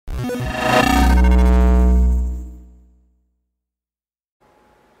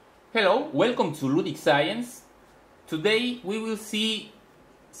Hello, welcome to Ludic Science. Today we will see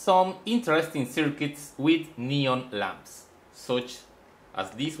some interesting circuits with neon lamps, such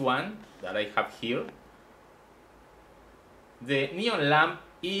as this one that I have here. The neon lamp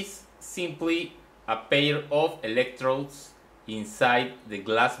is simply a pair of electrodes inside the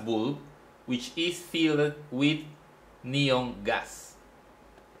glass bulb, which is filled with neon gas.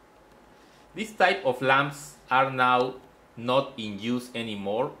 This type of lamps are now not in use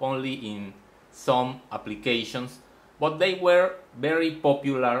anymore, only in some applications, but they were very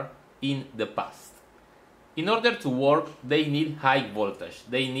popular in the past. In order to work, they need high voltage.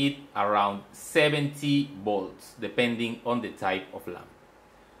 They need around 70 volts, depending on the type of lamp.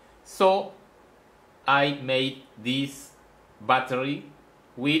 So I made this battery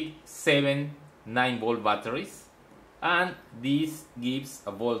with 7 9-volt batteries, and this gives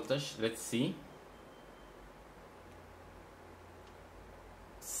a voltage, let's see,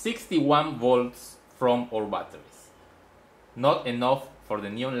 61 volts from our batteries. Not enough for the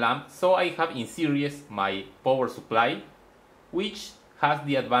neon lamp, so I have in series my power supply, which has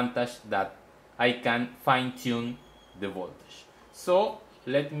the advantage that I can fine-tune the voltage. So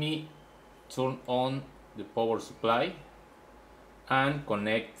let me turn on the power supply and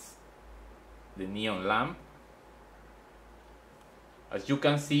connect the neon lamp. As you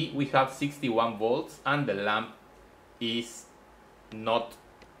can see, we have 61 volts and the lamp is not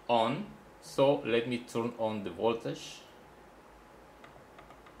on, so let me turn on the voltage.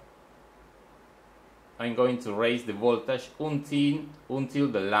 I'm going to raise the voltage until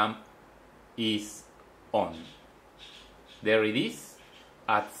the lamp is on. There it is.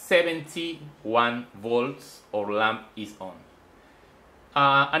 At 71 volts, our lamp is on.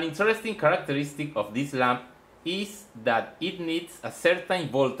 An interesting characteristic of this lamp is that it needs a certain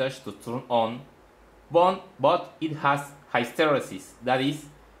voltage to turn on, but it has hysteresis. That is,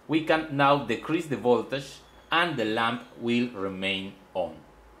 we can now decrease the voltage and the lamp will remain on.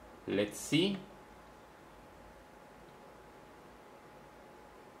 Let's see.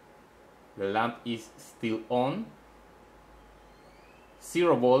 The lamp is still on.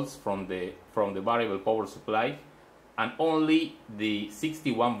 0 volts from the variable power supply, and only the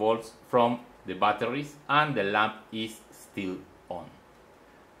 61 volts from the batteries, and the lamp is still on.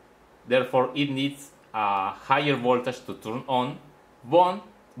 Therefore, it needs a higher voltage to turn on,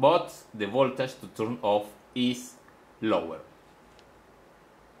 but the voltage to turn off is lower.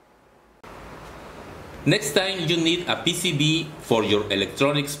 Next time you need a PCB for your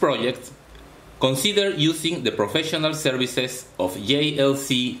electronics project, consider using the professional services of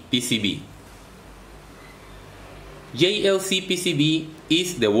JLC PCB. JLC PCB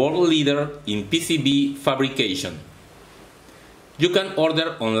is the world leader in PCB fabrication. You can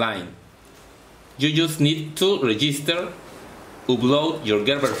order online. You just need to register, upload your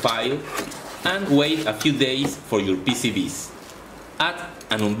Gerber file, and wait a few days for your PCBs at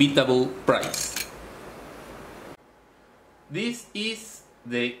an unbeatable price. This is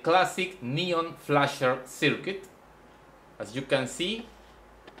the classic neon flasher circuit. As you can see,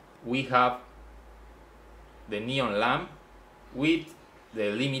 we have the neon lamp with the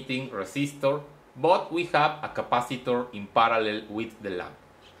limiting resistor, but we have a capacitor in parallel with the lamp.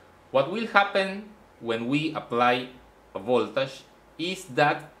 What will happen when we apply a voltage is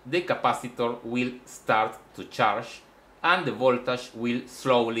that the capacitor will start to charge and the voltage will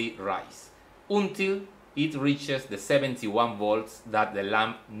slowly rise until it reaches the 71 volts that the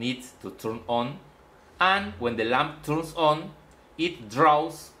lamp needs to turn on, and when the lamp turns on, it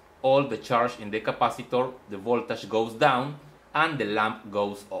draws all the charge in the capacitor, the voltage goes down and the lamp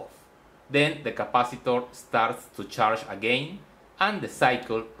goes off. Then the capacitor starts to charge again and the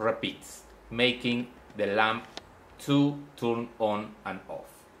cycle repeats, making the lamp to turn on and off.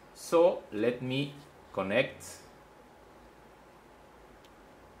 So let me connect,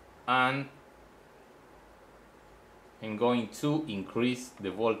 and I'm going to increase the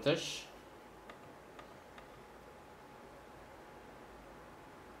voltage.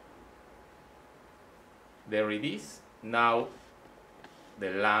 There it is. Now the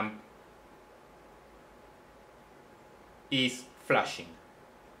lamp is flashing.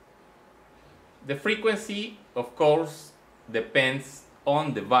 The frequency, of course, depends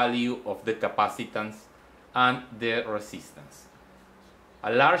on the value of the capacitance and the resistance.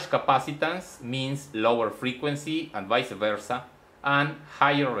 A large capacitance means lower frequency and vice versa, and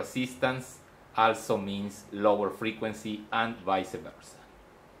higher resistance also means lower frequency and vice versa.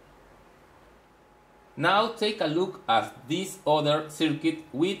 Now take a look at this other circuit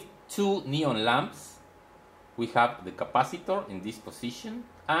with 2 neon lamps. We have the capacitor in this position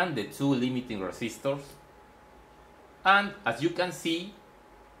and the 2 limiting resistors. And as you can see,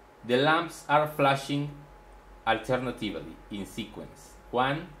 the lamps are flashing alternatively in sequence,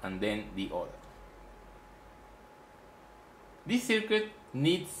 one and then the other. This circuit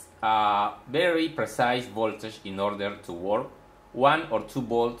needs a very precise voltage in order to work, 1 or 2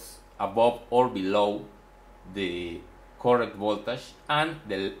 volts above or below the correct voltage, and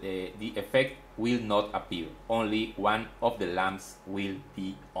the effect will not appear, only one of the lamps will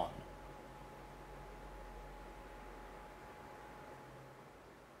be on.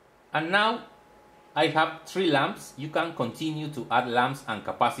 And now I have 3 lamps. You can continue to add lamps and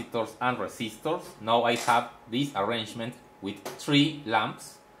capacitors and resistors. Now I have this arrangement with 3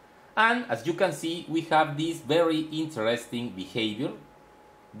 lamps, and as you can see, we have this very interesting behavior.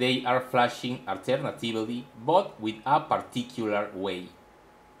 They are flashing alternatively, but with a particular way.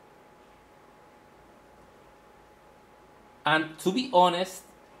 And to be honest,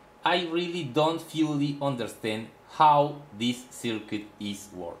 I really don't fully understand how this circuit is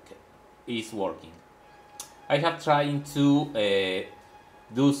working. I have tried to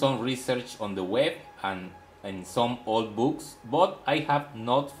do some research on the web and in some old books, but I have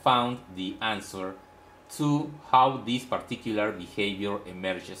not found the answer to how this particular behavior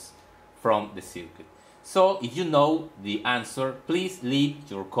emerges from the circuit. So if you know the answer, please leave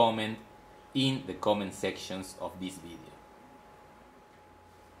your comment in the comment sections of this video.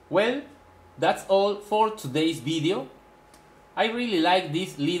 Well, that's all for today's video. I really like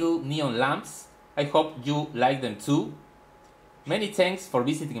these little neon lamps. I hope you like them too. Many thanks for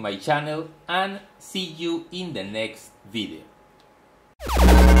visiting my channel, and see you in the next video.